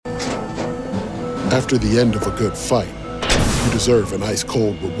After the end of a good fight, you deserve an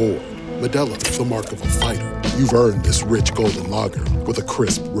ice-cold reward. Modelo, the mark of a fighter. You've earned this rich golden lager with a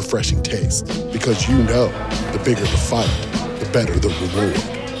crisp, refreshing taste. Because you know, the bigger the fight, the better the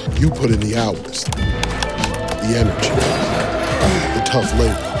reward. You put in the hours, the energy, the tough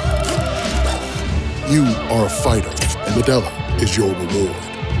labor. You are a fighter, and Modelo is your reward.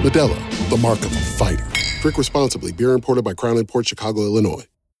 Modelo, the mark of a fighter. Drink responsibly. Beer imported by Crown Imports, Chicago, Illinois.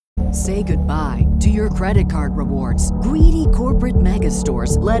 Say goodbye to your credit card rewards. Greedy corporate mega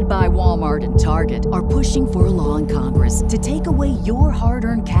stores, led by Walmart and Target, are pushing for a law in Congress to take away your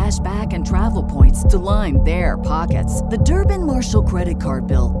hard-earned cash back and travel points to line their pockets. The Durbin-Marshall credit card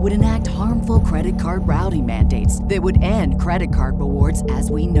bill would enact harmful credit card routing mandates that would end credit card rewards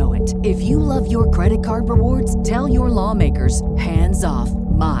as we know it. If you love your credit card rewards, tell your lawmakers, hands off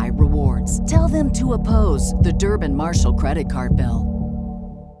my rewards. Tell them to oppose the Durbin-Marshall credit card bill.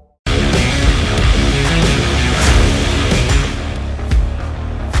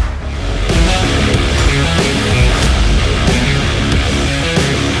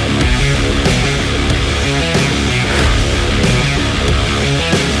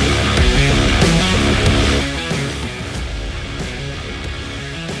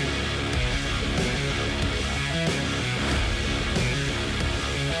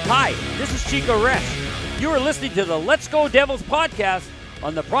 Hi, this is Chico Resch. You are listening to the Let's Go Devils podcast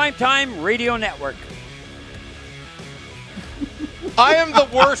on the Primetime Radio Network. I am the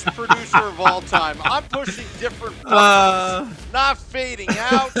worst producer of all time. I'm pushing different buttons, not fading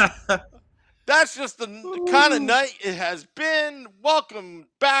out. That's just the kind of night it has been. Welcome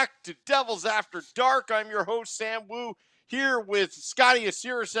back to Devils After Dark. I'm your host, Sam Wu, here with Scotty of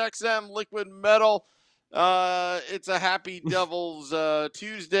Sirius XM Liquid Metal. It's a Happy Devils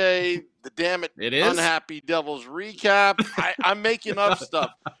Tuesday. The damn it is Unhappy Devils recap. I'm making up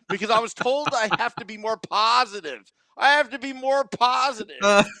stuff because I was told I have to be more positive. No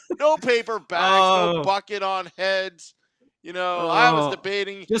paper bags, no bucket on heads. You know, I was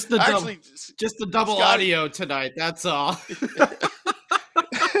debating just the double audio tonight. That's all.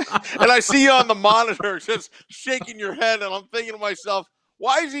 And I see you on the monitor just shaking your head, and I'm thinking to myself,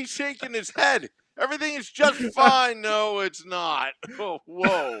 why is he shaking his head? Everything is just fine. No, it's not. Oh,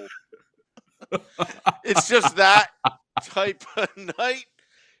 whoa. It's just that type of night.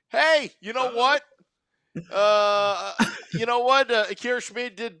 Hey, you know what? Akira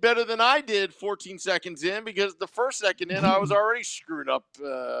Schmid did better than I did 14 seconds in, because the first second in, I was already screwing up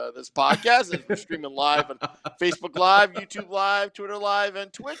this podcast. We're streaming live on Facebook Live, YouTube Live, Twitter Live,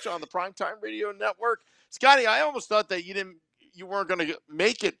 and Twitch on the Primetime Radio Network. Scotty, I almost thought that you weren't going to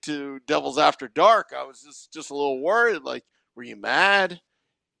make it to Devils After Dark. I was just a little worried. Like, were you mad?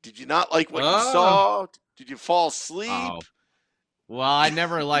 Did you not like what you saw? Did you fall asleep? Oh. Well, I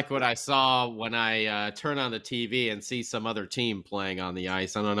never like what I saw when I turn on the TV and see some other team playing on the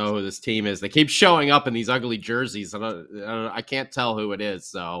ice. I don't know who this team is. They keep showing up in these ugly jerseys. I can't tell who it is.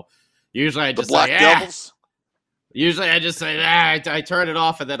 So usually I just the Black Devils. Usually I just say, I turn it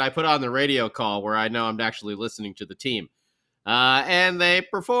off, and then I put on the radio call where I know I'm actually listening to the team. And they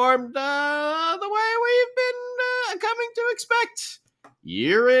performed the way we've been coming to expect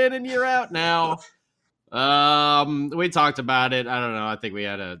year in and year out now. We talked about it. I don't know. I think we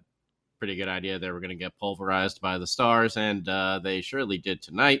had a pretty good idea they were going to get pulverized by the Stars, and they surely did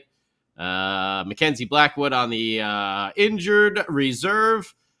tonight. Mackenzie Blackwood on the injured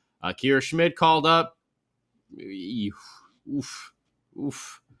reserve. Akira Schmid called up. Oof.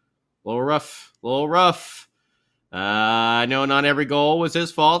 Little rough. I know not every goal was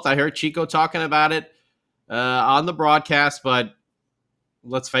his fault. I heard Chico talking about it on the broadcast, but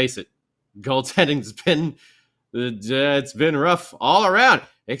let's face it, goaltending's been rough all around,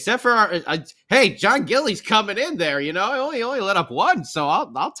 except for John Gillies coming in there. You know, I only let up one, so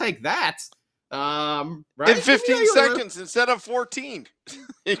I'll take that. Right? In 15 seconds instead of 14,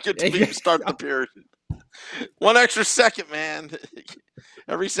 he could start the period. One extra second, man.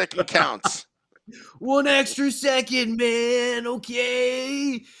 Every second counts. One extra second, man.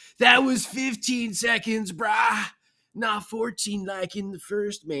 Okay. That was 15 seconds, brah. Not 14 like in the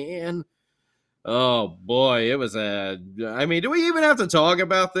first, man. Oh, boy. It was do we even have to talk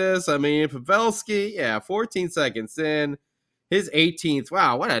about this? I mean, Pavelski, 14 seconds in. His 18th.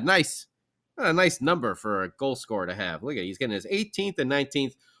 Wow, what a nice number for a goal scorer to have. Look at it. He's getting his 18th and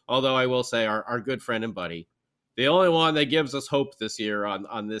 19th. Although I will say our good friend and buddy, the only one that gives us hope this year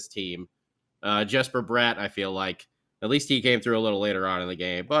on this team, Jesper Bratt, I feel like. At least he came through a little later on in the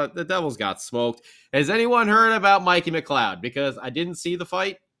game. But the Devils got smoked. Has anyone heard about Mikey McLeod? Because I didn't see the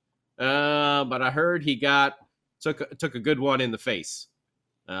fight, but I heard he took a good one in the face.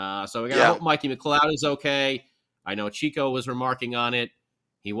 So we got to hope Mikey McLeod is okay. I know Chico was remarking on it.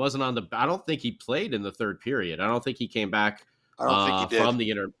 He wasn't on the – I don't think he played in the third period. I don't think he came back from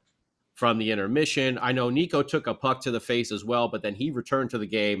the intermission. I know Nico took a puck to the face as well, but then he returned to the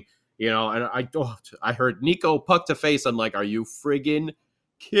game. And I heard Nico puck to face. I'm like, are you friggin'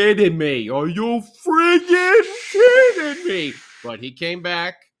 kidding me? Are you friggin' kidding me? But he came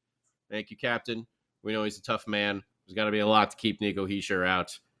back. Thank you, Captain. We know he's a tough man. There's got to be a lot to keep Nico Hischier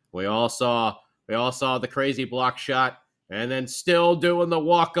out. We all saw the crazy block shot, and then still doing the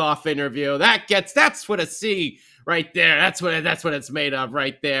walk-off interview. That's what a C right there. That's what it's made of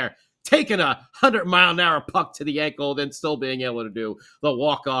right there. Taking a 100-mile-an-hour puck to the ankle, then still being able to do the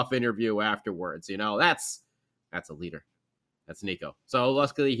walk-off interview afterwards. That's a leader. That's Nico. So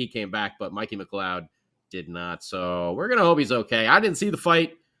luckily he came back, but Mikey McLeod did not. So we're gonna hope he's okay. I didn't see the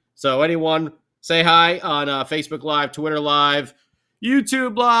fight. So anyone, say hi on Facebook Live, Twitter Live,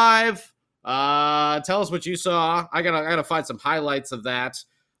 YouTube Live. Tell us what you saw. I gotta find some highlights of that.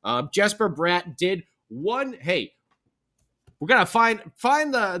 Jesper Bratt did one. Hey, we're gonna find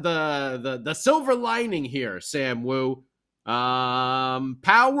the silver lining here, Sam Wu.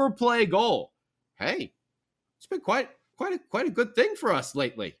 Power play goal. Hey, it's been quite a good thing for us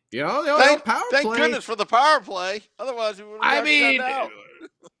lately. Thank goodness for the power play. Otherwise, we would have shut out.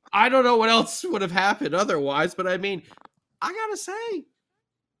 I don't know what else would have happened otherwise, but I gotta say,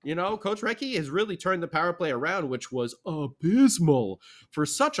 Coach Recchi has really turned the power play around, which was abysmal for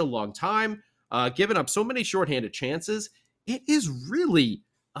such a long time, giving up so many shorthanded chances. It is really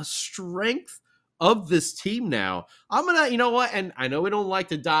a strength of this team now. I'm going to, and I know we don't like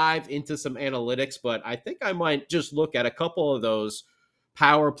to dive into some analytics, but I think I might just look at a couple of those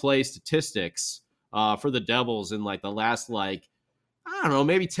power play statistics for the Devils in the last, I don't know,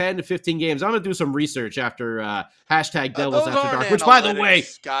 maybe 10 to 15 games. I'm going to do some research after hashtag Devils After Dark, which by the way,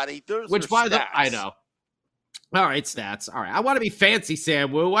 Scotty, I know. All right, stats. All right. I want to be fancy,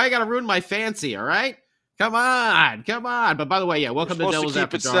 Sam Wu. Why you got to ruin my fancy? All right. Come on. But by the way, welcome to Devils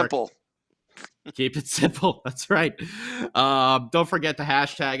After Dark. Simple. Keep it simple. That's right. Don't forget to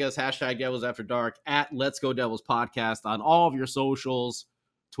hashtag us, hashtag Devils After Dark, at Let's Go Devils Podcast on all of your socials,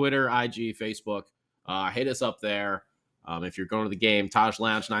 Twitter, IG, Facebook. Hit us up there. If you're going to the game, Taj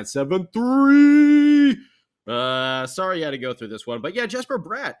Lounge 973. Sorry you had to go through this one. But Jesper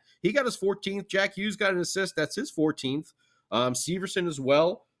Bratt, he got his 14th. Jack Hughes got an assist. That's his 14th. Severson as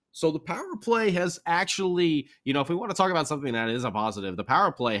well. So the power play has actually, if we want to talk about something that is a positive, the power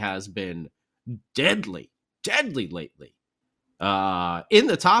play has been deadly lately. In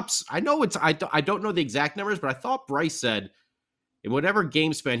the tops, I know I don't know the exact numbers, but I thought Bryce said in whatever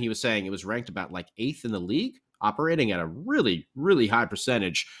game span he was saying, it was ranked about 8th in the league, operating at a really, really high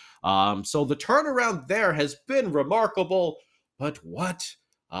percentage. So the turnaround there has been remarkable, but what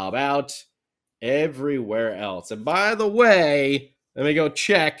about everywhere else? And by the way, let me go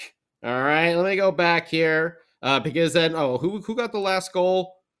check. All right, let me go back here because then, who got the last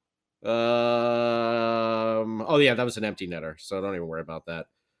goal? That was an empty netter, so don't even worry about that.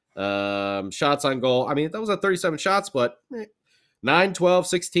 Shots on goal. That was at 37 shots, but 9, 12,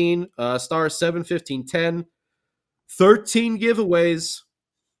 16, Stars 7, 15, 10, 13 giveaways.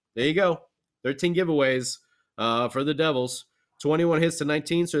 There you go. 13 giveaways for the Devils. 21 hits to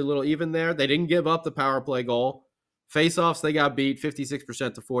 19, so a little even there. They didn't give up the power play goal. Face-offs, they got beat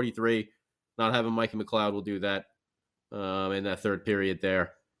 56% to 43. Not having Mikey McLeod will do that in that third period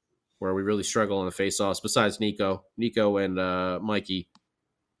there, where we really struggle on the face-offs. Besides Nico and Mikey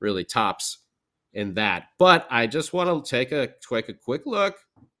really tops in that. But I just want to take a quick look.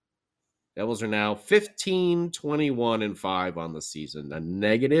 Devils are now 15, 21, and 5 on the season. A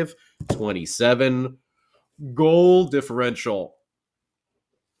negative 27 goal differential.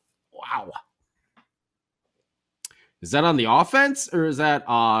 Wow. Is that on the offense or is that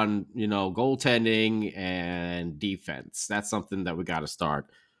on, goaltending and defense? That's something that we got to start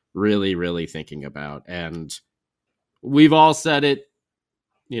really, really thinking about. And we've all said it.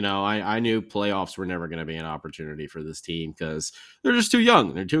 I knew playoffs were never going to be an opportunity for this team because they're just too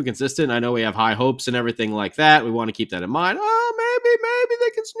young. They're too inconsistent. I know we have high hopes and everything like that. We want to keep that in mind. Maybe they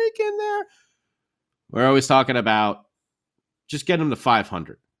can sneak in there. We're always talking about just get them to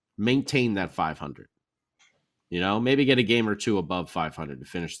 500. Maintain that 500. Maybe get a game or two above 500 to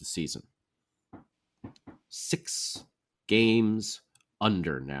finish the season. 6 games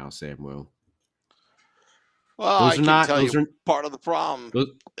under now, Sam Wu. Well, I can tell you part of the problem.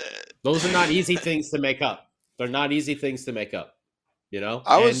 Those are not easy things to make up. They're not easy things to make up.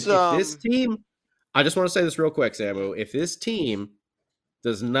 This team, I just want to say this real quick, Samu. If this team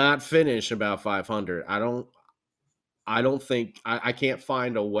does not finish about 500, I don't think I can't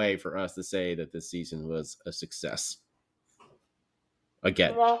find a way for us to say that this season was a success.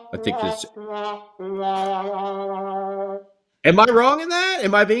 Again, I think this. Am I wrong in that?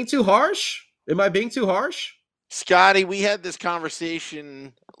 Am I being too harsh? Scotty, we had this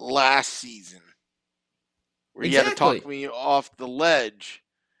conversation last season where you had to Exactly. talk me off the ledge.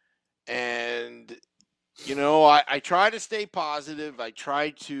 And, I try to stay positive. I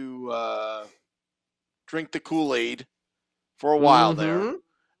try to drink the Kool-Aid for a while there.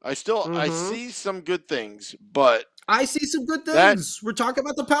 I see some good things, but I see some good that things. We're talking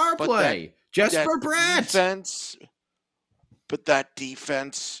about the power but play. Jesper Bratt. that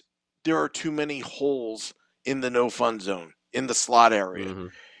defense, there are too many holes in the no fun zone, in the slot area.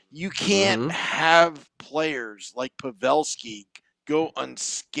 You can't have players like Pavelski go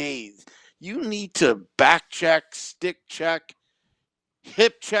unscathed. You need to back check, stick check,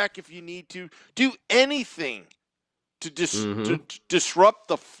 hip check if you need to. Do anything to disrupt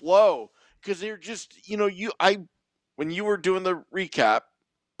the flow, because they're just, when you were doing the recap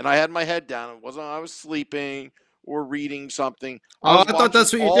and I had my head down, it wasn't I was sleeping or reading something. I thought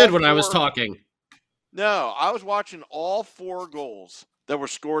that's what you did when I was talking. No, I was watching all 4 goals that were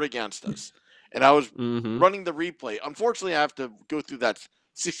scored against us, and I was running the replay. Unfortunately, I have to go through that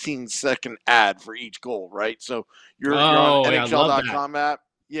 16-second ad for each goal, right? So you're on NHL.com app.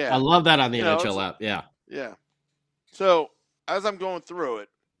 Yeah. I love that on the NHL app. Yeah. Yeah. So as I'm going through it,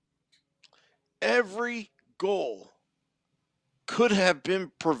 every goal could have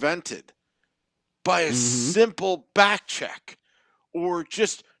been prevented by a simple back check, or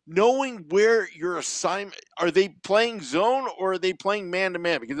just knowing where your assignment. Are they playing zone or are they playing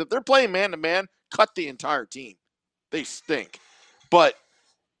man-to-man? Because if they're playing man-to-man, cut the entire team. They stink. But,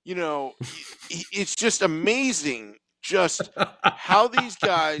 it's just amazing just how these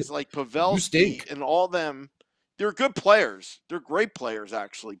guys like Pavelski and all them, they're good players. They're great players,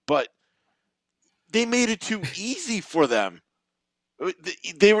 actually. But they made it too easy for them.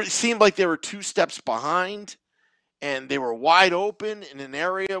 It seemed like they were 2 steps behind. And they were wide open in an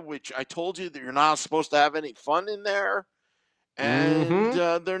area which I told you that you're not supposed to have any fun in there. And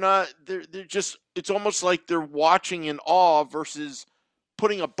they're not. They're just. It's almost like they're watching in awe versus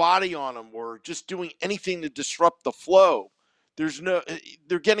putting a body on them or just doing anything to disrupt the flow.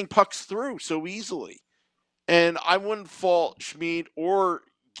 They're getting pucks through so easily, and I wouldn't fault Schmid or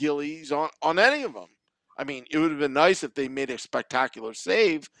Gillies on any of them. I mean, it would have been nice if they made a spectacular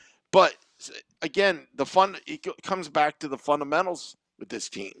save, but again, it comes back to the fundamentals with this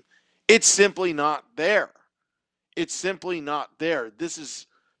team. It's simply not there. This is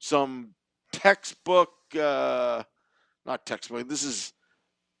some textbook, not textbook. This is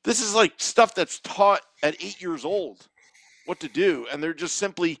like stuff that's taught at 8 years old what to do, and they're just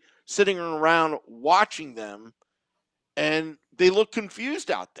simply sitting around watching them, and they look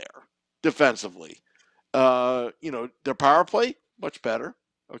confused out there defensively. Their power play much better.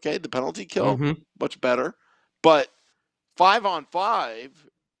 Okay, the penalty kill much better, but 5-on-5,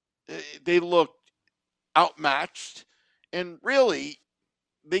 they look outmatched, and really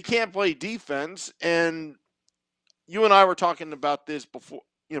they can't play defense. And you and I were talking about this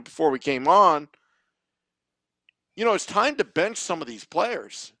before we came on. It's time to bench some of these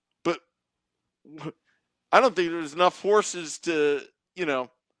players, but I don't think there's enough horses to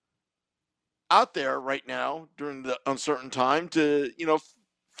out there right now during the uncertain time to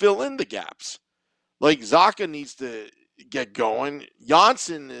fill in the gaps. Like Zacha needs to get going.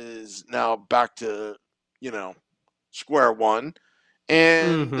 Janssen is now back to, square one.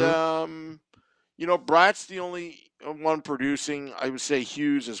 And, Bratt's the only one producing. I would say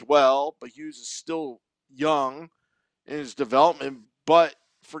Hughes as well, but Hughes is still young in his development. But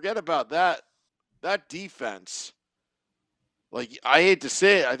forget about that. That defense, like, I hate to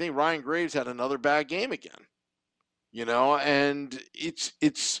say it, I think Ryan Graves had another bad game again. And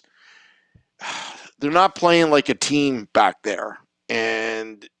it's they're not playing like a team back there.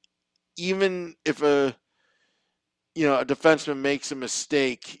 And even if a defenseman makes a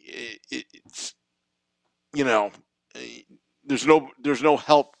mistake, it's there's no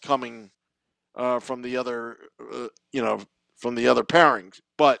help coming from the other from the other pairings.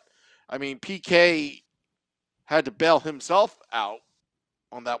 But I mean, PK had to bail himself out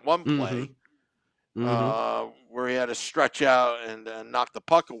on that one play. Where he had to stretch out and knock the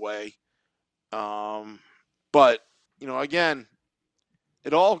puck away. But, again,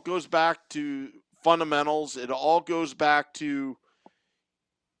 it all goes back to fundamentals. It all goes back to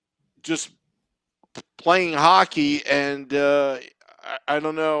just playing hockey. And I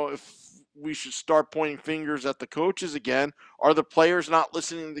don't know if we should start pointing fingers at the coaches again. Are the players not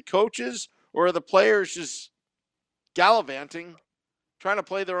listening to the coaches, or are the players just gallivanting, trying to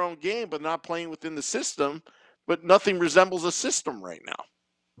play their own game, but not playing within the system. But nothing resembles a system right now.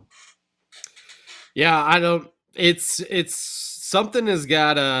 Yeah, I don't. It's something has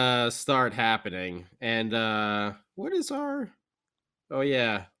got to start happening. And what is our? Oh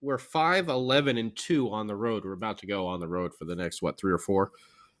yeah, we're 5-11-2 on the road. We're about to go on the road for the next 3 or 4.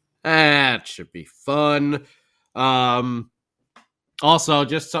 That should be fun. Also,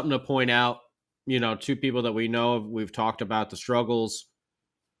 just something to point out. 2 people that we know, we've talked about the struggles.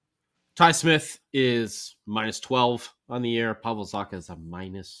 Ty Smith is -12 on the year. Pavel Zacha is a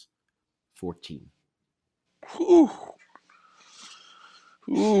 -14.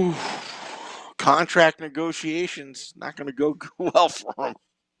 Ooh. Contract negotiations not going to go well for him.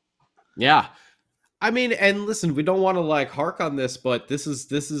 Yeah. I mean, and listen, we don't want to hark on this, but this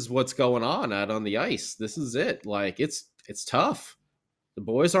is what's going on out on the ice. This is it. It's tough. The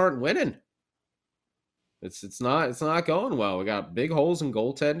boys aren't winning. It's not going well. We got big holes in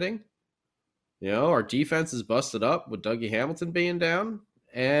goaltending. Our defense is busted up with Dougie Hamilton being down,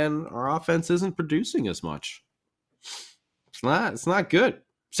 and our offense isn't producing as much. It's not good.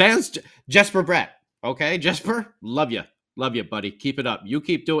 Sans Jesper Bratt. Okay, Jesper, love you, buddy. Keep it up. You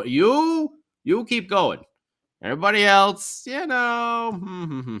keep doing. You keep going. Everybody else, we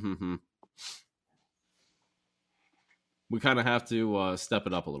kind of have to step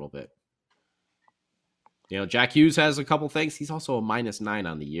it up a little bit. Jack Hughes has a couple things. He's also a -9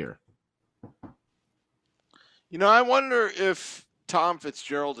 on the year. I wonder if Tom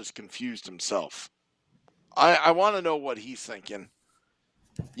Fitzgerald is confused himself. I want to know what he's thinking,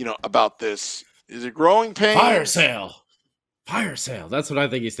 about this. Is it growing pains? Fire sale. That's what I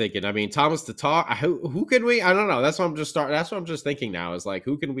think he's thinking. I mean, Thomas Tatar, who can we? I don't know. That's what I'm just thinking now is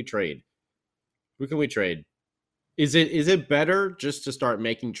who can we trade? Is it better just to start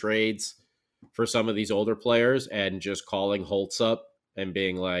making trades for some of these older players and just calling Holtz up and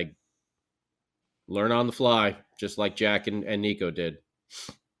being like, learn on the fly, just like Jack and Nico did?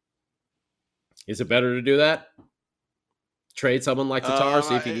 Is it better to do that? Trade someone like Tatar,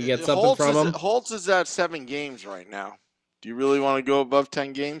 see if you can get something from him? Holtz is at 7 games right now. Do you really want to go above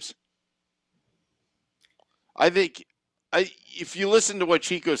 10 games? I think if you listen to what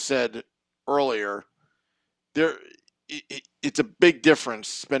Chico said earlier, it's a big difference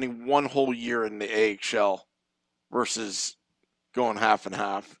spending one whole year in the AHL versus going half and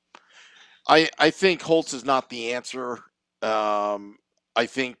half. I think Holtz is not the answer. I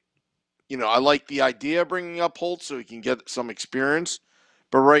think, I like the idea of bringing up Holtz so he can get some experience.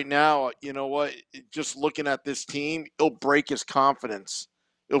 But right now, you know what? Just looking at this team, it'll break his confidence.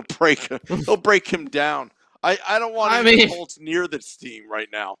 It'll break him down. I don't want to get Holtz near this team right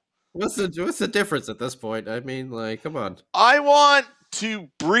now. What's the difference at this point? I mean, come on. I want to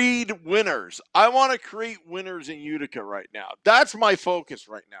breed winners. I want to create winners in Utica right now. That's my focus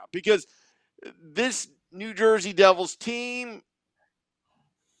right now, because this New Jersey Devils team,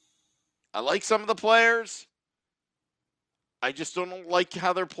 I like some of the players. I just don't like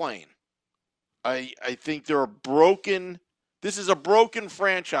how they're playing. I think they're this is a broken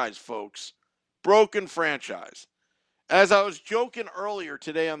franchise, folks. Broken franchise. As I was joking earlier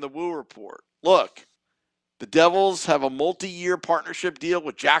today on the Woo Report, look, the Devils have a multi-year partnership deal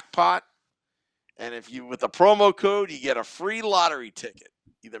with Jackpot. And if you, with a promo code, you get a free lottery ticket,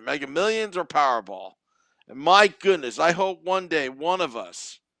 either Mega Millions or Powerball. And my goodness, I hope one day one of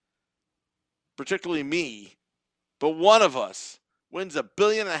us, particularly me, but one of us wins $1.5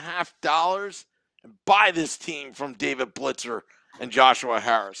 billion and buy this team from David Blitzer and Joshua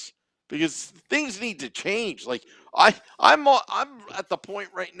Harris, because things need to change. I'm at the point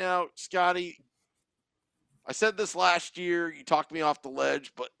right now, Scotty. I said this last year. You talked me off the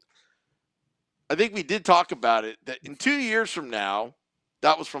ledge, but I think we did talk about it, that in 2 years from now,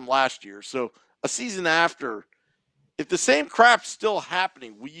 that was from last year, so a season after, if the same crap's still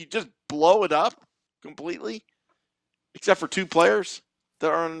happening, will you just blow it up completely? Except for 2 players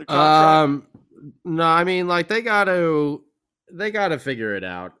that are on the contract? No, I mean, they gotta figure it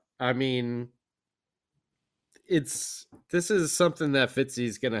out. I mean, this is something that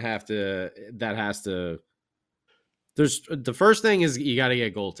Fitzy's gonna have to. The first thing is you got to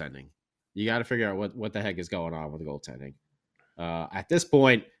get goaltending. You got to figure out what the heck is going on with the goaltending. At this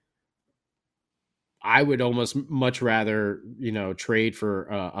point, I would almost much rather trade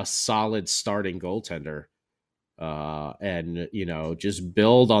for a solid starting goaltender. And just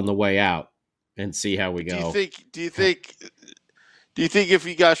build on the way out and see how we go. Do you think if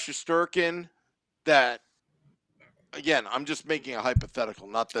you got Shesterkin, that, again, I'm just making a hypothetical,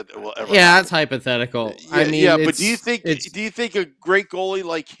 not that it will ever. Yeah, that's hypothetical. Yeah, I mean, but do you think a great goalie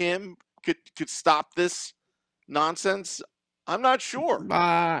like him could stop this nonsense? I'm not sure.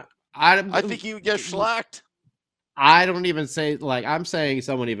 I I think he would get shellacked. I don't even say, like, I'm saying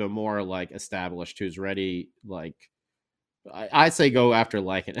someone even more, like, established who's ready. Like, I say go after,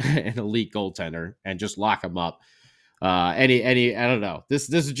 like, an elite goaltender and just lock him up. I don't know. This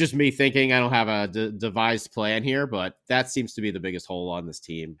is just me thinking. I don't have a devised plan here, but that seems to be the biggest hole on this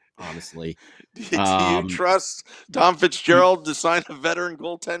team, honestly. Do you trust Tom Fitzgerald to sign a veteran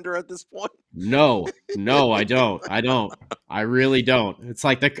goaltender at this point? No, I don't. I really don't. It's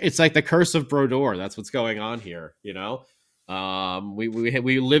like the curse of Brodeur. That's what's going on here. You know,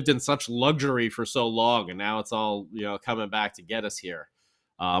 we lived in such luxury for so long, and now it's all, you know, coming back to get us here.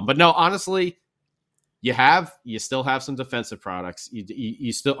 But no, honestly, you still have some defensive products.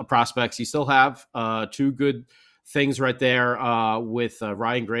 You still prospects. You still have two good things right there with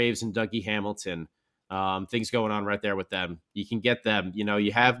Ryan Graves and Dougie Hamilton. Things going on right there with them. You can get them. You know,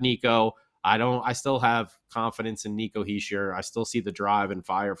 you have Nico. I still have confidence in Nico Hischier. I still see the drive and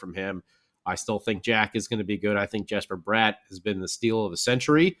fire from him. I still think Jack is going to be good. I think Jesper Bratt has been the steal of the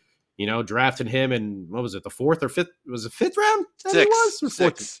century. You know, drafting him in, what was it, the fourth or fifth? Was it fifth round?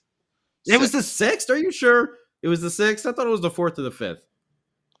 Sixth. It was the sixth? Are you sure it was the sixth? I thought it was the fourth or the fifth.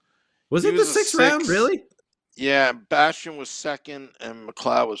 Was it the sixth round? Really? Yeah, Bastian was second and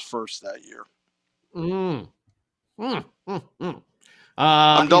McLeod was first that year.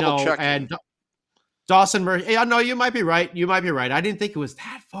 I'm double checking. And Dawson Mercer. Yeah, no, you might be right. I didn't think it was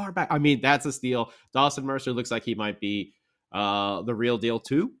that far back. I mean, that's a steal. Dawson Mercer looks like he might be the real deal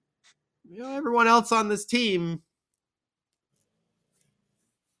too. You know, everyone else on this team,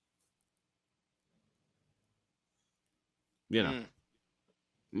 you know.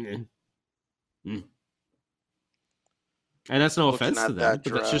 And that's no offense to them,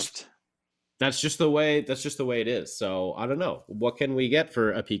 but that's just the way it is. So I don't know. What can we get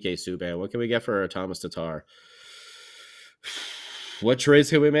for a PK Subban? What can we get for a Thomas Tatar? What trades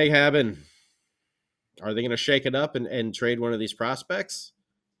can we make happen? Are they going to shake it up and trade one of these prospects?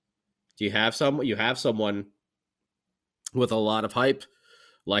 Do you have someone with a lot of hype,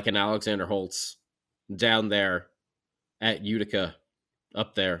 like an Alexander Holtz down there at Utica,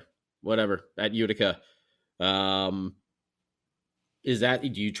 up there, whatever, at Utica? Do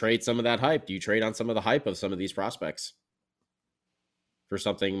you trade some of that hype? Do you trade on some of the hype of some of these prospects for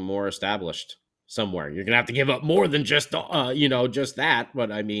something more established somewhere? You're going to have to give up more than just that.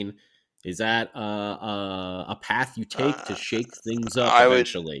 But I mean, is that a path you take to shake things up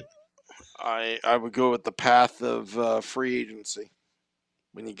eventually? I would go with the path of free agency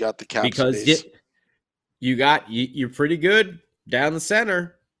when you got the cap space. You're pretty good down the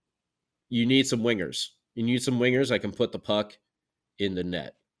center. You need some wingers. You need some wingers that can put the puck in the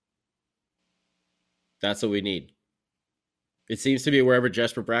net. That's what we need. It seems to be wherever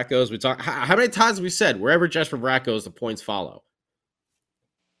Jesper Bratt goes. How many times have we said wherever Jesper Bratt goes, the points follow?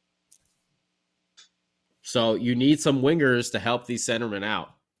 So you need some wingers to help these centermen out.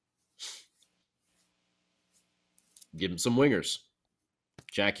 Give him some wingers.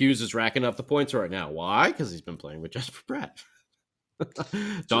 Jack Hughes is racking up the points right now. Why? Because he's been playing with Jesper Bratt.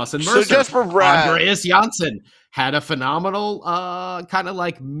 Dawson Mercer. So Jesper Bratt. Andreas Janssen had a phenomenal kind of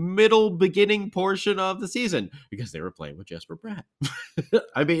like middle beginning portion of the season because they were playing with Jesper Bratt.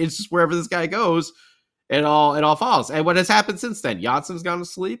 I mean, it's just wherever this guy goes, it all falls. And what has happened since then? Janssen's gone to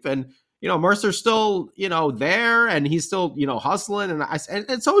sleep, and Mercer's still there, and he's still hustling,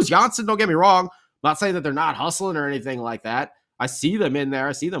 and so is Janssen. Don't get me wrong. I'm not saying that they're not hustling or anything like that. I see them in there.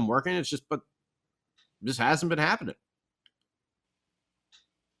 I see them working. It just hasn't been happening.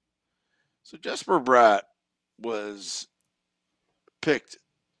 So Jesper Bratt was picked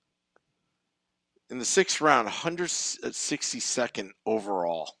in the 6th round, 162nd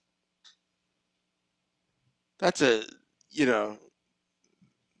overall. That's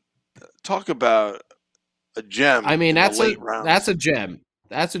talk about a gem. I mean, that's a gem.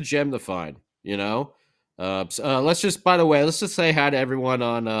 That's a gem to find, let's just say hi to everyone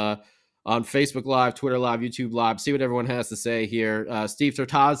on Facebook Live, Twitter Live, YouTube Live. See what everyone has to say here. Steve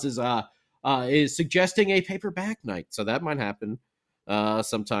Tortaz is suggesting a paperback night, so that might happen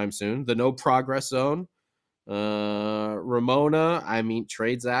sometime soon. The No Progress Zone, Ramona. I mean,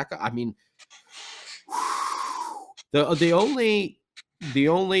 trade Zach. I mean, the only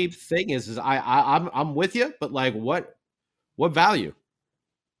thing is I'm with you, but like what value?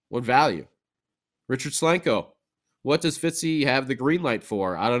 What value? Richard Slenko. What does Fitzy have the green light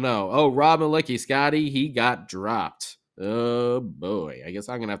for? I don't know. Oh, Rob Malicki, Scotty, he got dropped. Oh, boy. I guess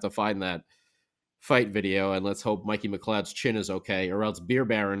I'm going to have to find that fight video, and let's hope Mikey McLeod's chin is okay, or else Beer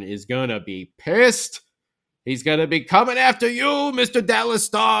Baron is going to be pissed. He's going to be coming after you, Mr. Dallas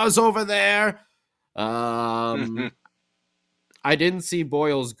Stars over there. I didn't see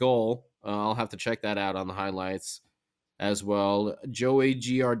Boyle's goal. I'll have to check that out on the highlights as well. Joey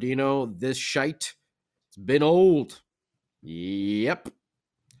Giardino, this shite. It's been old. Yep.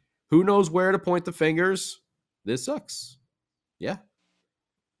 Who knows where to point the fingers? This sucks. Yeah.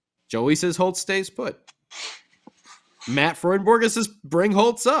 Joey says Holtz stays put. Matt Freudenberger says bring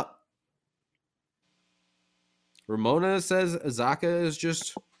Holtz up. Ramona says Zacha is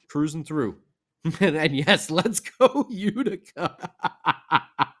just cruising through. and yes, let's go Utica.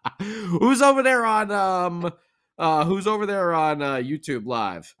 Who's over there on YouTube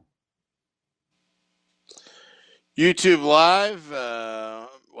Live? YouTube Live.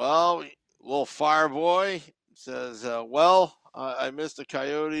 Little Fireboy says, I missed the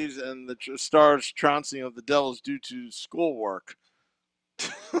Coyotes and the Stars trouncing of the Devils due to schoolwork.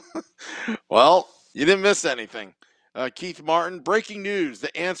 Well, you didn't miss anything. Keith Martin, breaking news.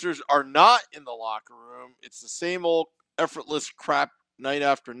 The answers are not in the locker room. It's the same old effortless crap night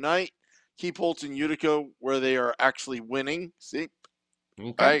after night. Keep Holtz in Utica where they are actually winning. See?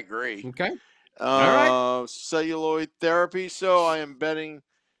 Okay. I agree. Okay. All right. Celluloid therapy. So I am betting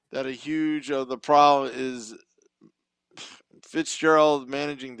that a huge of the problem is Fitzgerald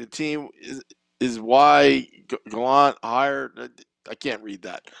managing the team is why Gallant hired. I can't read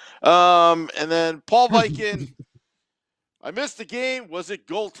that. And then Paul Viken. I missed the game. Was it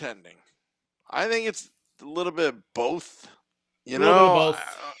goaltending? I think it's a little bit of both. A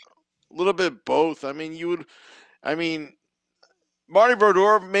little bit both. Marty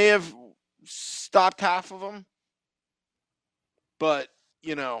Brodeur may have stopped half of them, but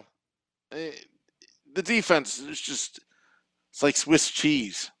the defense is just, it's like Swiss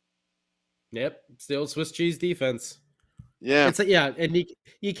cheese. Yep, still Swiss cheese defense. Yeah, and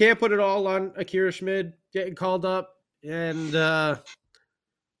you can't put it all on Akira Schmid getting called up. And,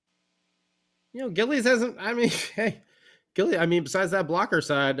 Gillies hasn't, besides that blocker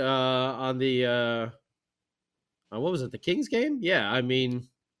side on the, what was it, the Kings game? Yeah, it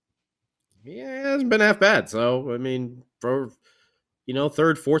hasn't been half bad. So, for,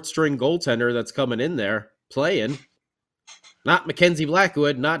 third, fourth string goaltender that's coming in there playing, not Mackenzie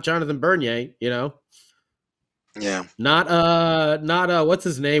Blackwood, not Jonathan Bernier, Yeah. Not what's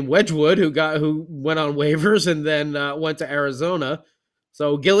his name? Wedgwood, who went on waivers and then went to Arizona.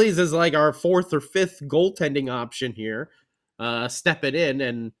 So Gillies is like our fourth or fifth goaltending option here, stepping in,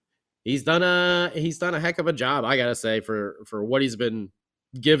 and he's done a heck of a job, I gotta say, for what he's been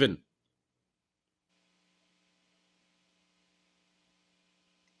given.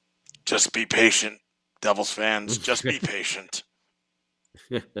 Just be patient, Devils fans. Just be patient.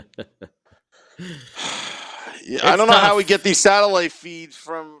 I don't know how we get these satellite feeds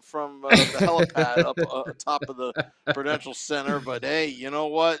from the helipad up top of the Prudential Center, but hey, you know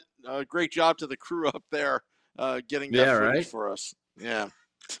what? Great job to the crew up there getting that footage for us. Yeah.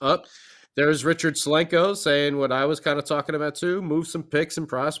 There's Richard Slenko saying what I was kind of talking about too. Move some picks and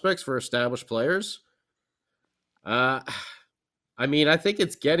prospects for established players. I think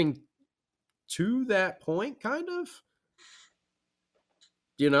it's getting to that point, kind of.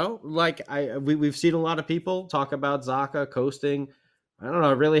 We've seen a lot of people talk about Zacha coasting. I don't know.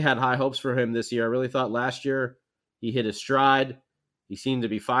 I really had high hopes for him this year. I really thought last year he hit his stride. He seemed to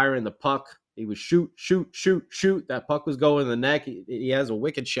be firing the puck. He was shoot. That puck was going in the net. He has a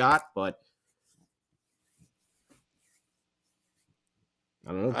wicked shot, but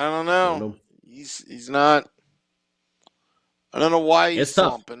I don't know. He's not. I don't know why he's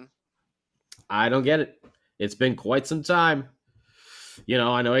slumping. I don't get it. It's been quite some time.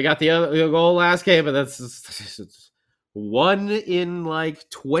 I know he got the other goal last game, but that's 1 in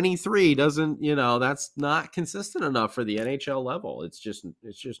 23 doesn't, that's not consistent enough for the NHL level. It's just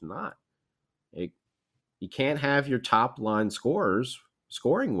not. You can't have your top line scoring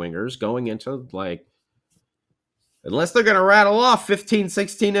wingers going into unless they're going to rattle off 15,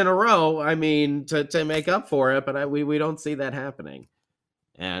 16 in a row, to make up for it, but we don't see that happening.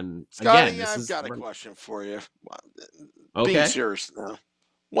 And Scotty, again, I've got a question for you. Okay. Being serious now.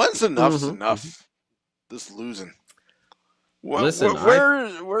 When's enough's enough? This losing. Listen,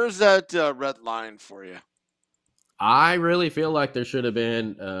 where's that red line for you? I really feel like there should have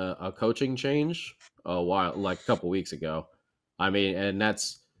been a coaching change a couple weeks ago. And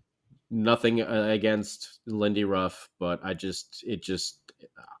that's nothing against Lindy Ruff, but the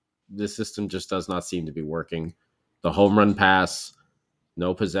system just does not seem to be working. The home run pass,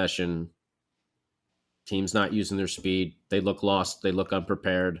 no possession. Team's not using their speed. They look lost. They look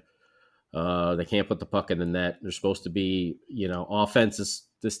unprepared. They can't put the puck in the net. They're supposed to be, offense.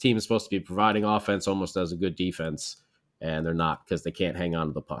 This team is supposed to be providing offense almost as a good defense. and they're not because they can't hang on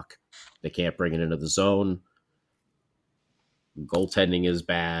to the puck. They can't bring it into the zone. Goaltending is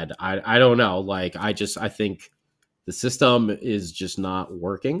bad. I don't know. Like, I think the system is just not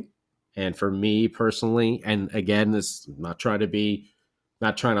working. And for me personally, and again, this not trying to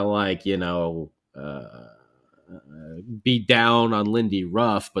like, be down on Lindy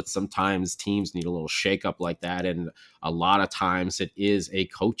Ruff, but sometimes teams need a little shakeup like that. And a lot of times it is a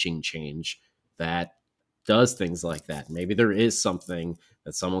coaching change that does things like that. Maybe there is something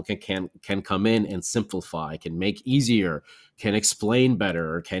that someone can come in and simplify, can make easier, can explain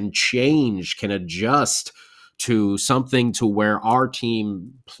better, can change, can adjust to something to where our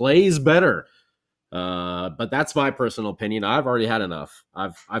team plays better. But that's my personal opinion. I've already had enough.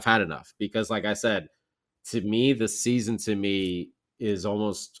 I've had enough because, like I said, to me, the season to me is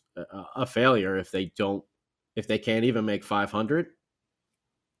almost a failure if they can't even make 500.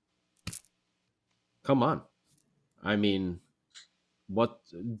 Come on. I mean, what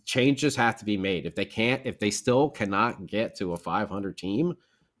changes have to be made? If they still cannot get to a 500 team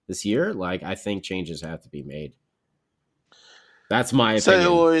this year, like, I think changes have to be made. That's my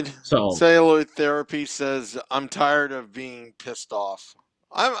opinion. Celluloid therapy says, I'm tired of being pissed off.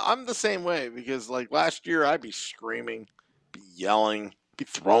 I'm the same way because, like, last year I'd be screaming, be yelling, be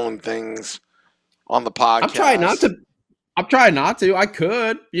throwing things on the podcast. I'm trying not to. I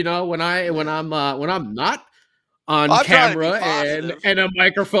could, when I'm not on camera and a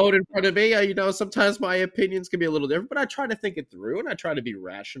microphone in front of me, sometimes my opinions can be a little different, but I try to think it through and I try to be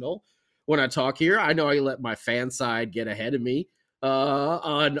rational when I talk here. I know I let my fan side get ahead of me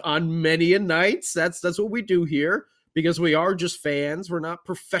on many a nights. That's what we do here because we are just fans. We're not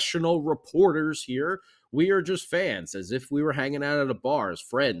professional reporters here. We are just fans, as if we were hanging out at a bar as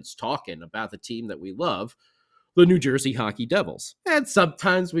friends talking about the team that we love, the New Jersey Hockey Devils. And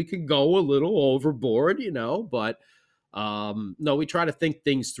sometimes we can go a little overboard, but no, we try to think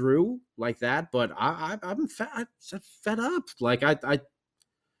things through like that. But I'm fed up. Like,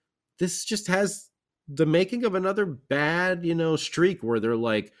 this just has the making of another bad, streak where they're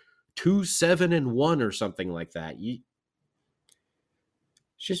like 2-7-1 or something like that. It's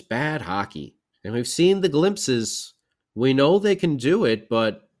just bad hockey. And we've seen the glimpses. We know they can do it,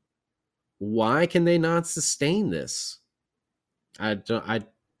 but why can they not sustain this? I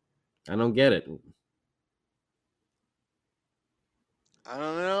don't get it. I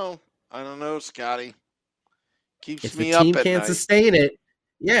don't know, Scotty. Keeps me up at night. If the team can't sustain it,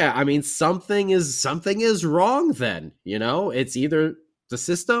 yeah, I mean, something is wrong then, It's either the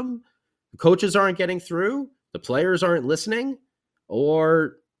system, the coaches aren't getting through, the players aren't listening,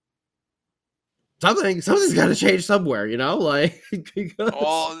 or something's got to change somewhere, like.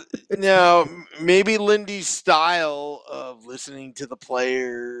 Well, no, maybe Lindy's style of listening to the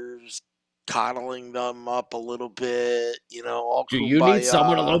players, coddling them up a little bit, all Do you need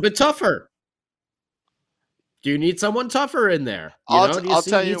someone a little bit tougher? Do you need someone tougher in there? Do you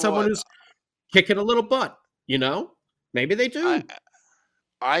need someone who's kicking a little butt? Maybe they do.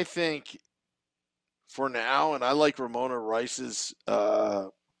 I think for now, and I like Ramona Rice's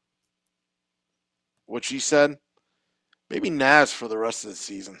what she said. Maybe Naz for the rest of the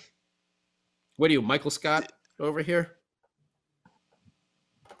season. What are you, Michael Scott over here?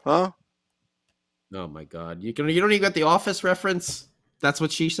 Huh? Oh my God! You don't even got the Office reference. That's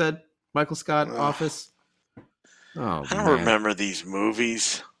what she said. Michael Scott, Office. Oh, I don't remember these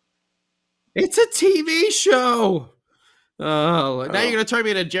movies. It's a TV show. Oh, now you're going to turn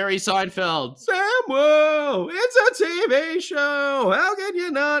me into Jerry Seinfeld. Samuel, it's a TV show. How can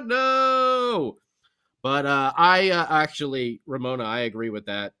you not know? But I actually, Ramona, I agree with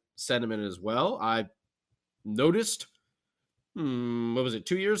that sentiment as well. I noticed, what was it,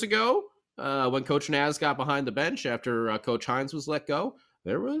 2 years ago, when Coach Naz got behind the bench after Coach Hines was let go,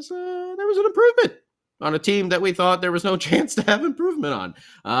 there was an improvement on a team that we thought there was no chance to have improvement on.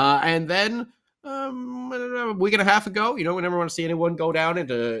 And then a week and a half ago, we never want to see anyone go down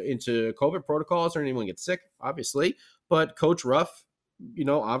into COVID protocols or anyone get sick, obviously. But Coach Ruff,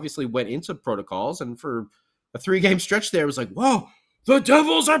 obviously went into protocols. And for a 3-game stretch there, it was like, whoa, the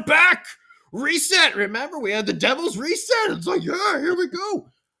Devils are back. Reset. Remember, we had the Devils reset. It's like, yeah, here we go.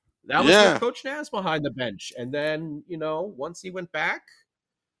 That was with Coach Naz behind the bench. And then, once he went back,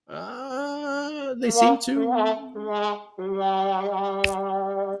 they seem to.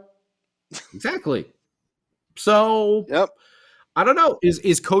 Exactly. So, yep. I don't know.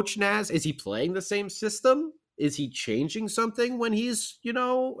 Is Coach Naz, is he playing the same system? Is he changing something when he's,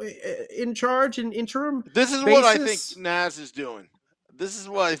 in charge in interim? This is what I think Naz is doing.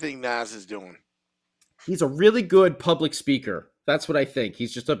 He's a really good public speaker. That's what I think.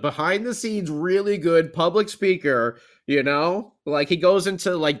 He's just a behind the scenes, really good public speaker, like he goes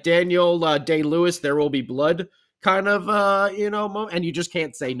into like Daniel Day-Lewis, There Will Be Blood kind of, moment, and you just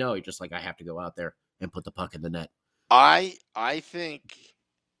can't say no. You're just like, I have to go out there and put the puck in the net. I think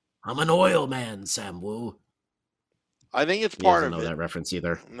I'm an oil man, Sam Wu. I think it's part of it. I don't know that reference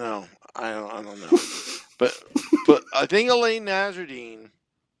either. No, I don't know. but I think Alain Nasreddine,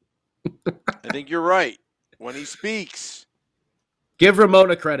 I think you're right. When he speaks, give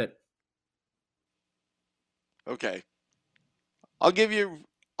Ramona credit. Okay. I'll give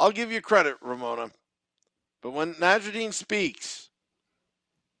you credit, Ramona. But when Nasreddine speaks,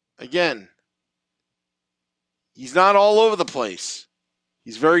 again, he's not all over the place.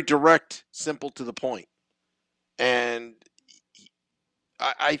 He's very direct, simple, to the point. And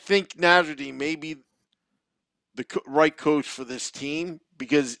I think Nasreddine may be the right coach for this team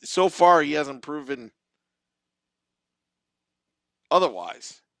because so far he hasn't proven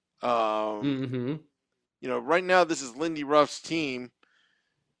otherwise. Right now this is Lindy Ruff's team.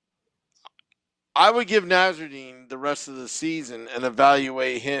 I would give Nasreddine the rest of the season and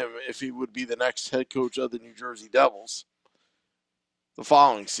evaluate him if he would be the next head coach of the New Jersey Devils the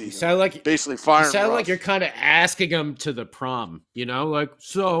following season. You sound like basically firing. You sound like you're kind of asking him to the prom,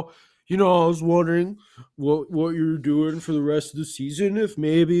 so. I was wondering what you're doing for the rest of the season. If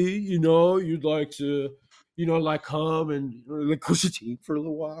maybe, you'd like to, come and coach a team for a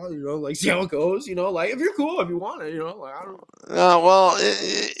little while, see how it goes, if you're cool, if you want it, I don't. Well,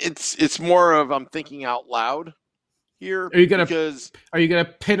 it's more of I'm thinking out loud here. Are you gonna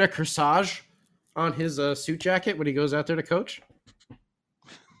pin a corsage on his suit jacket when he goes out there to coach?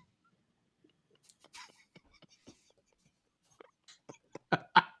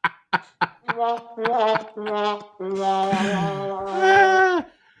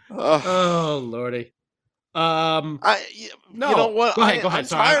 Oh Lordy. No. You know what? Go ahead.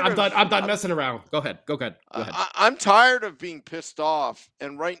 Sorry, I'm done messing around. Go ahead. I'm tired of being pissed off,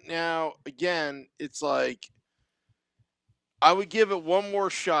 and right now, again, it's like I would give it one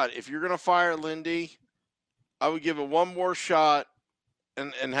more shot. If you're gonna fire Lindy, I would give it one more shot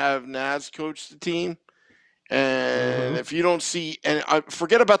and have Naz coach the team. And if you don't see, and I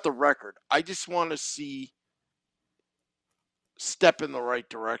forget about the record, I just want to see step in the right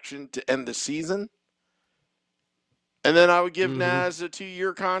direction to end the season. And then I would give Naz a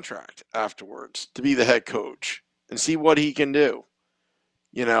 2-year contract afterwards to be the head coach and see what he can do.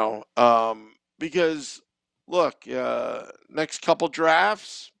 Because look, next couple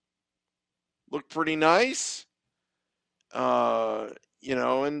drafts look pretty nice. And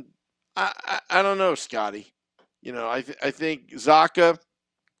I don't know, Scotty. I think Zacha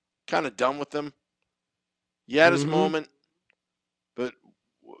kind of done with him. He had his moment, but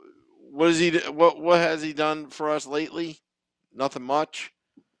what has he done for us lately? Nothing much.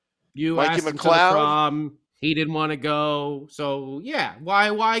 You Mikey asked him McLeod. To the prom. He didn't want to go, so yeah.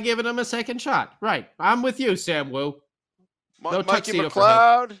 Why giving him a second shot? Right, I'm with you, Sam Wu. No Mikey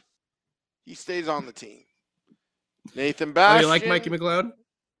McLeod. He stays on the team. Nathan Bastian. Oh, you like Mikey McLeod?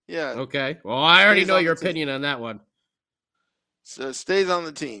 Yeah. Okay. Well, I already know your opinion on that one. So stays on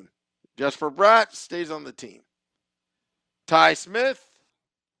the team. Jesper Bratt stays on the team. Ty Smith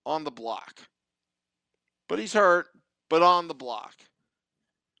on the block. But he's hurt, but on the block.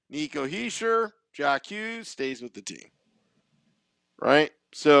 Nico Hischier, Jack Hughes stays with the team. Right?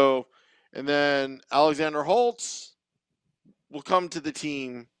 So, and then Alexander Holtz will come to the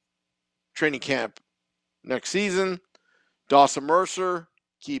team training camp next season. Dawson Mercer,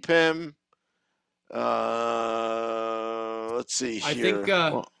 keep him. Let's see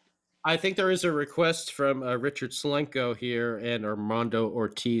here. I think there is a request from Richard Slenko here and Armando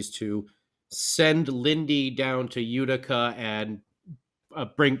Ortiz to send Lindy down to Utica and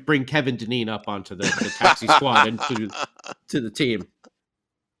bring Kevin Dineen up onto the taxi squad and to the team.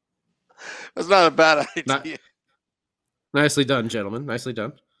 That's not a bad idea. Nicely done, gentlemen. Nicely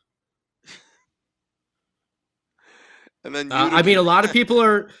done. And then a lot of people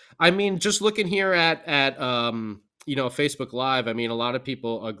are. Just looking here at Facebook Live. A lot of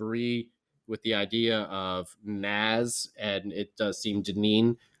people agree with the idea of Naz, and it does seem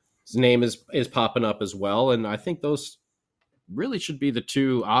Dineen's name is popping up as well. And I think those really should be the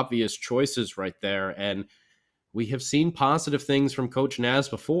two obvious choices right there. And we have seen positive things from Coach Naz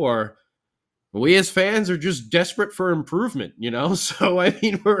before. We as fans are just desperate for improvement, So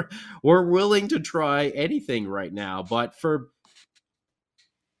we're willing to try anything right now. But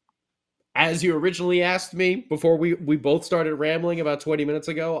as you originally asked me before we both started rambling about 20 minutes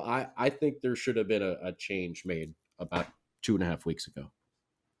ago, I think there should have been a change made about 2.5 weeks ago.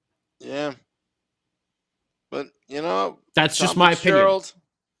 Yeah. But you know, that's Tom just my opinion. Fitzgerald.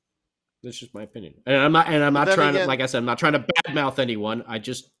 That's just my opinion. And I'm not trying to, like I said, I'm not trying to badmouth anyone.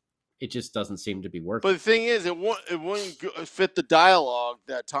 It just doesn't seem to be working. But the thing is, it wouldn't fit the dialogue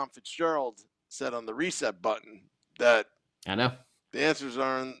that Tom Fitzgerald said on the reset button. That I know the answers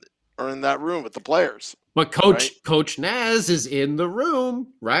are in that room with the players. But Coach Naz is in the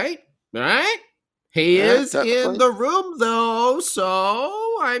room, right? Right? He is in the room, though.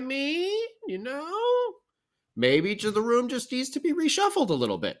 So, I mean, you know, maybe the room just needs to be reshuffled a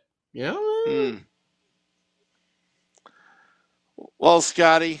little bit. You know? Well,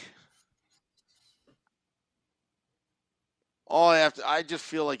 Scotty, I just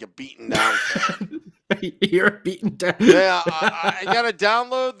feel like a beaten down fan. You're beaten down. Yeah, I got to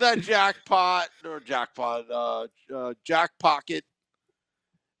download that Jack Pocket.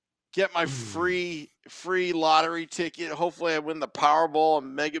 Get my free lottery ticket. Hopefully I win the Powerball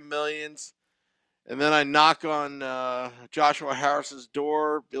and Mega Millions. And then I knock on Joshua Harris's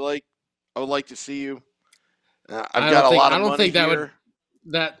door, be like, I would like to see you. I've got a lot of money here.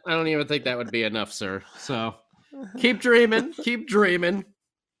 I don't even think that would be enough, sir. So keep dreaming. Keep dreaming.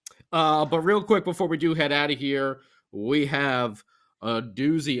 But real quick, before we do head out of here, we have a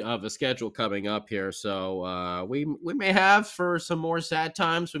doozy of a schedule coming up here. So we may have, for some more sad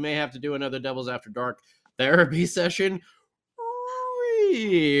times, we may have to do another Devils After Dark therapy session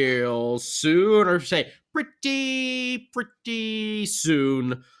real soon, or say pretty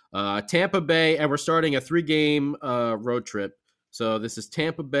soon. Tampa Bay, and we're starting a 3-game road trip. So this is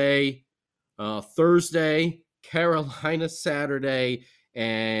Tampa Bay Thursday, Carolina Saturday,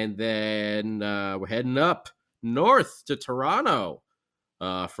 and then we're heading up north to Toronto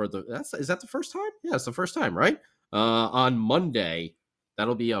for is that the first time? Yeah, it's the first time, right? On Monday.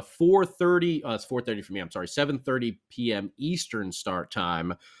 That'll be a 4:30. It's 4:30 for me. I'm sorry, 7:30 p.m. Eastern start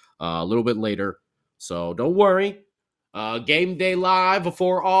time. A little bit later, so don't worry. Game day live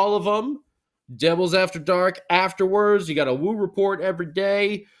before all of them. Devils After Dark afterwards. You got a Woo Report every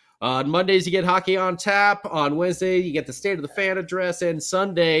day. On Mondays, you get Hockey on Tap. On Wednesday, you get the State of the Fan address. And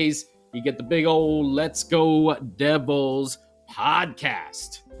Sundays, you get the big old Let's Go Devils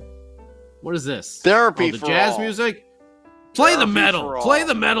podcast. What is this? Therapy the for jazz all. Music? Play Therapy the metal. for all. Play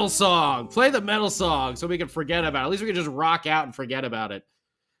the metal song. Play the metal song so we can forget about it. At least we can just rock out and forget about it.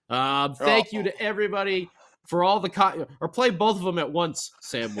 Thank you to everybody for all the or play both of them at once,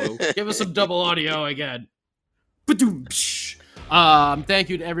 Sam Wu. Give us some double audio again. Thank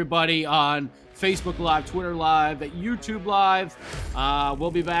you to everybody on Facebook Live, Twitter Live, YouTube Live.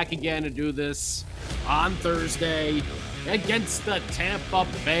 We'll be back again to do this on Thursday against the Tampa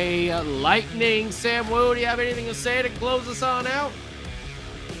Bay Lightning. Sam Wu, do you have anything to say to close us on out?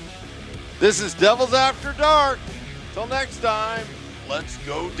 This is Devils After Dark. Till next time, let's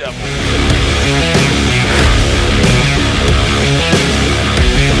go Devils.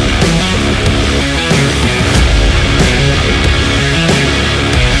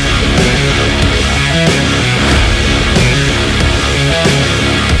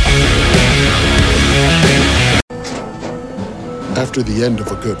 After the end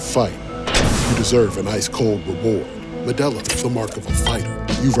of a good fight, you deserve an ice-cold reward. Modelo, the mark of a fighter.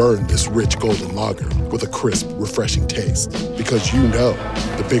 You've earned this rich golden lager with a crisp, refreshing taste. Because you know,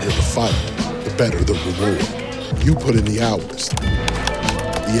 the bigger the fight, the better the reward. You put in the hours,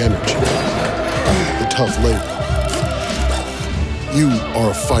 the energy, the tough labor. You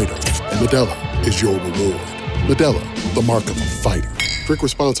are a fighter, and Modelo is your reward. Modelo, the mark of a fighter. Drink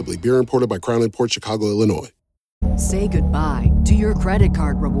responsibly. Beer imported by Crown Imports, Chicago, Illinois. Say goodbye to your credit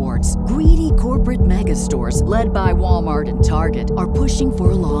card rewards. Greedy corporate mega stores, led by Walmart and Target, are pushing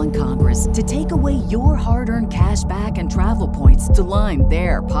for a law in Congress to take away your hard-earned cash back and travel points to line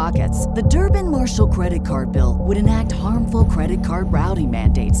their pockets. The Durbin-Marshall credit card bill would enact harmful credit card routing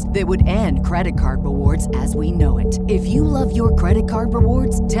mandates that would end credit card rewards as we know it. If you love your credit card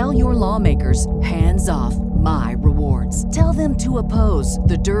rewards, tell your lawmakers, hands off my rewards. Tell them to oppose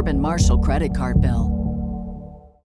the Durbin-Marshall credit card bill.